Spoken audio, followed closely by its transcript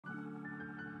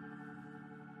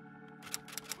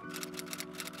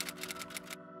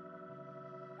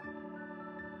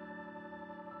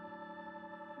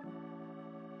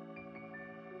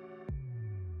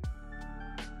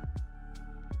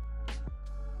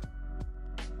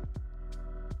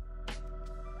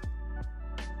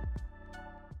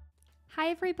Hi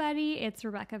everybody, it's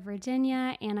Rebecca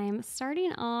Virginia, and I'm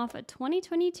starting off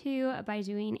 2022 by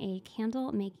doing a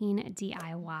candle making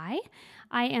DIY.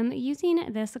 I am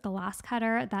using this glass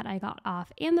cutter that I got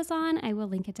off Amazon. I will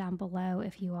link it down below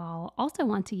if you all also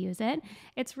want to use it.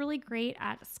 It's really great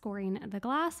at scoring the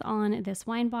glass on this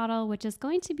wine bottle, which is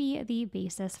going to be the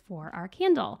basis for our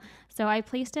candle. So I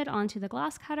placed it onto the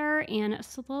glass cutter and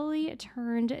slowly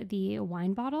turned the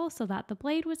wine bottle so that the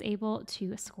blade was able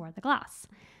to score the glass.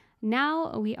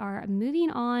 Now we are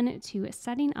moving on to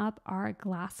setting up our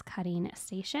glass cutting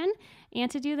station. And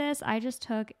to do this, I just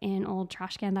took an old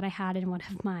trash can that I had in one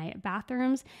of my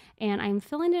bathrooms and I'm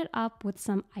filling it up with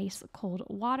some ice cold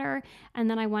water. And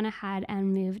then I went ahead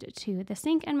and moved to the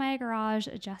sink in my garage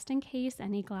just in case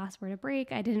any glass were to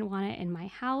break. I didn't want it in my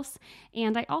house.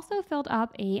 And I also filled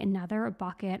up another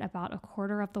bucket about a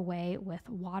quarter of the way with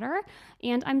water.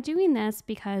 And I'm doing this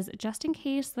because just in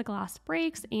case the glass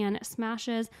breaks and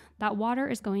smashes, that water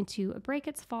is going to break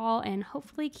its fall and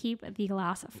hopefully keep the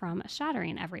glass from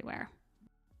shattering everywhere.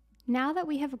 Now that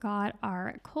we have got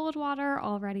our cold water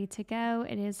all ready to go,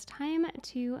 it is time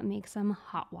to make some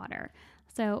hot water.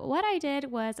 So what I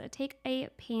did was take a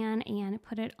pan and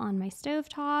put it on my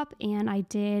stovetop, and I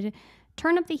did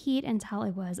turn up the heat until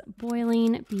it was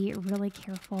boiling. Be really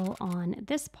careful on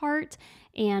this part.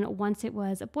 And once it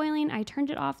was boiling, I turned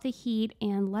it off the heat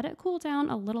and let it cool down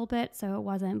a little bit so it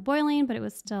wasn't boiling, but it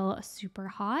was still super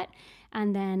hot.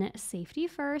 And then safety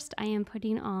first, I am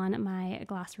putting on my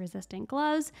glass resistant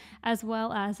gloves as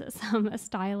well as some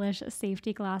stylish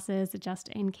safety glasses just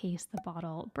in case the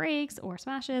bottle breaks or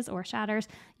smashes or shatters.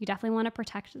 You definitely want to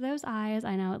protect those eyes.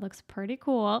 I know it looks pretty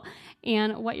cool.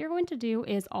 And what you're going to do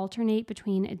is alternate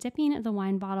between dipping the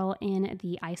wine bottle in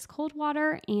the ice cold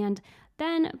water and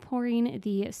then pouring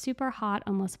the super hot,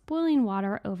 almost boiling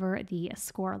water over the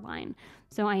score line.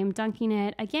 So I am dunking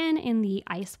it again in the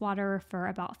ice water for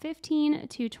about 15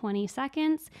 to 20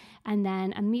 seconds, and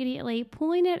then immediately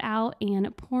pulling it out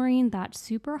and pouring that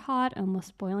super hot,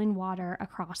 almost boiling water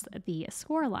across the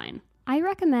score line. I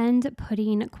recommend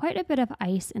putting quite a bit of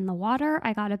ice in the water.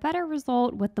 I got a better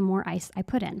result with the more ice I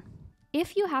put in.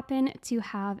 If you happen to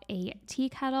have a tea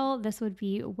kettle, this would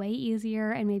be way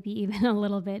easier and maybe even a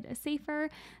little bit safer.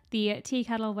 The tea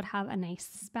kettle would have a nice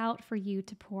spout for you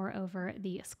to pour over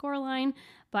the score line.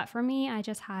 But for me, I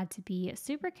just had to be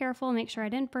super careful, make sure I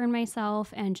didn't burn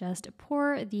myself, and just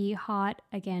pour the hot,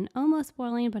 again, almost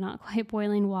boiling but not quite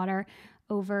boiling water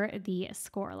over the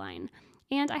score line.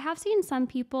 And I have seen some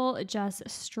people just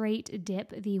straight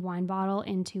dip the wine bottle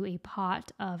into a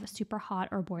pot of super hot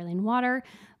or boiling water,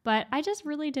 but I just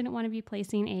really didn't want to be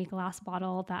placing a glass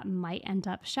bottle that might end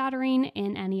up shattering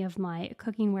in any of my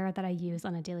cookingware that I use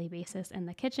on a daily basis in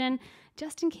the kitchen,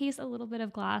 just in case a little bit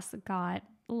of glass got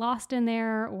lost in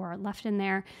there or left in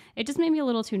there. It just made me a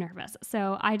little too nervous.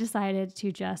 So I decided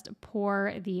to just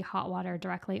pour the hot water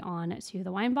directly on to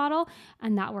the wine bottle,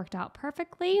 and that worked out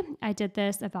perfectly. I did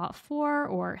this about 4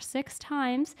 or 6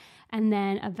 times, and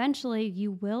then eventually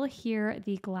you will hear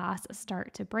the glass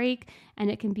start to break, and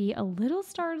it can be a little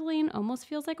startling, almost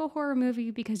feels like a horror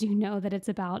movie because you know that it's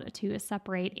about to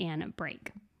separate and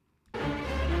break.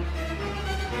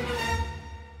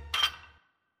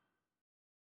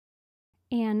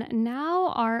 And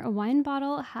now our wine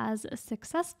bottle has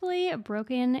successfully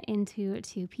broken into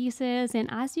 2 pieces. And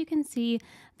as you can see,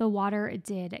 the water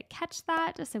did catch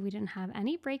that, so we didn't have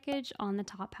any breakage on the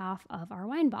top half of our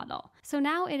wine bottle. So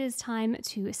now it is time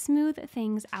to smooth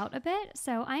things out a bit.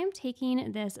 So I am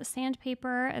taking this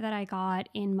sandpaper that I got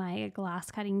in my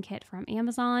glass cutting kit from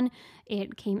Amazon.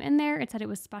 It came in there, it said it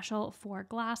was special for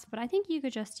glass, but I think you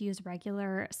could just use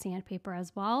regular sandpaper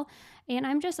as well. And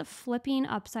I'm just flipping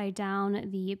upside down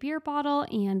the beer bottle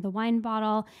and the wine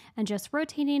bottle and just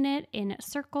rotating it in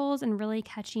circles and really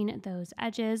catching those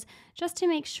edges just to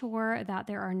make sure that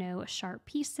there are no sharp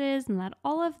pieces and that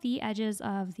all of the edges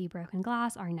of the broken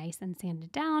glass are nice and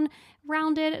sanded down,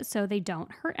 rounded, so they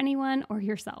don't hurt anyone or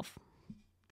yourself.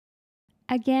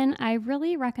 Again, I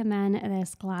really recommend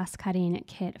this glass cutting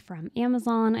kit from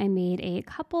Amazon. I made a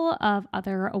couple of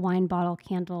other wine bottle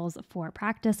candles for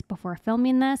practice before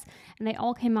filming this, and they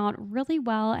all came out really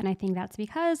well, and I think that's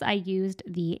because I used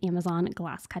the Amazon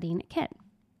glass cutting kit.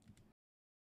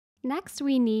 Next,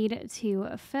 we need to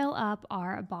fill up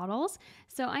our bottles.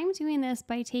 So I'm doing this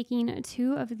by taking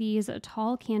 2 of these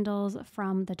tall candles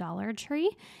from the Dollar Tree,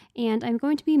 and I'm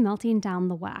going to be melting down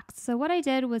the wax. So what I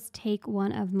did was take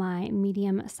one of my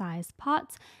medium-sized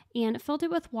pots and filled it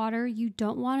with water. You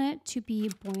don't want it to be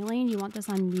boiling. You want this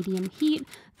on medium heat.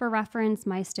 For reference,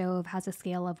 my stove has a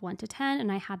scale of 1 to 10,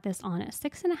 and I had this on at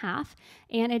 6.5,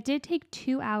 and it did take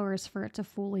 2 hours for it to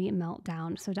fully melt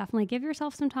down. So definitely give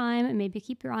yourself some time and maybe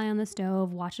keep your eye on the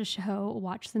stove, watch a show,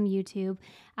 watch some YouTube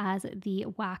as the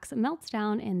wax melts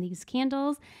down in these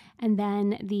candles. And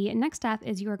then the next step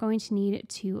is you are going to need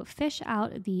to fish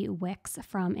out the wicks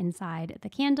from inside the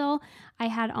candle. I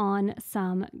had on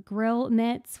some grill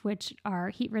mitts, which are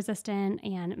heat resistant,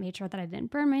 and made sure that I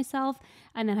didn't burn myself.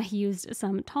 And then I used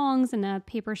some tongs and a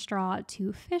paper straw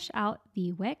to fish out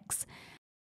the wicks.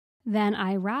 Then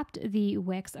I wrapped the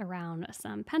wicks around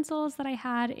some pencils that I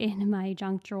had in my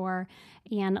junk drawer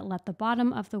and let the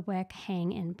bottom of the wick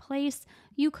hang in place.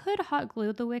 You could hot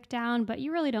glue the wick down, but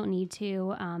you really don't need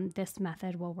to. This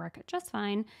method will work just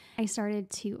fine. I started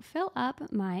to fill up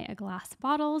my glass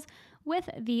bottles with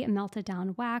the melted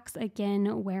down wax,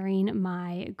 again wearing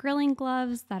my grilling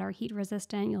gloves that are heat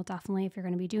resistant. You'll definitely, if you're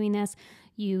going to be doing this,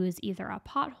 use either a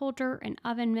pot holder, an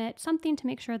oven mitt, something to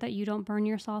make sure that you don't burn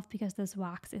yourself because this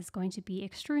wax is going to be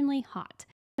extremely hot.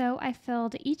 So I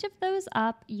filled each of those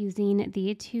up using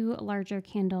the 2 larger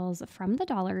candles from the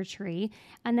Dollar Tree,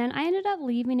 and then I ended up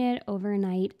leaving it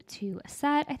overnight to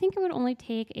set. I think it would only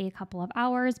take a couple of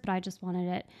hours, but I just wanted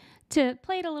it to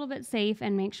play it a little bit safe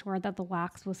and make sure that the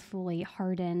wax was fully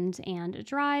hardened and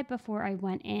dry before I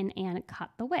went in and cut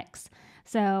the wicks.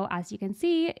 So as you can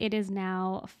see, it is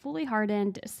now fully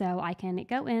hardened, so I can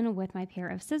go in with my pair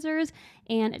of scissors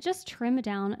and just trim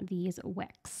down these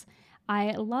wicks.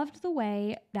 I loved the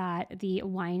way that the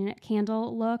wine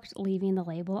candle looked, leaving the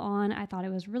label on. I thought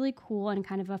it was really cool and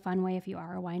kind of a fun way if you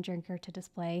are a wine drinker to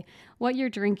display what you're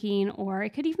drinking, or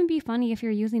it could even be funny if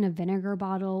you're using a vinegar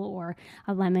bottle or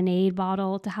a lemonade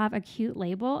bottle to have a cute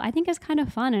label. I think it's kind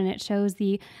of fun, and it shows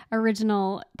the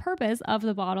original purpose of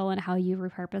the bottle and how you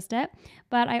repurposed it.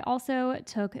 But I also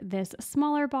took this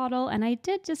smaller bottle and I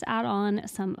did just add on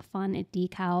some fun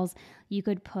decals. You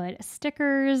could put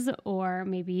stickers or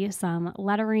maybe some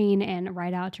lettering and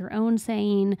write out your own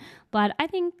saying, but I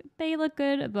think they look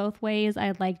good both ways.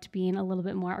 I liked being a little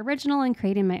bit more original and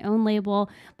creating my own label,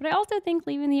 but I also think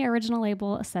leaving the original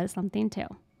label says something too.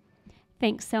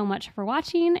 Thanks so much for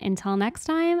watching. Until next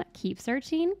time, keep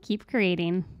searching, keep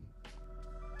creating.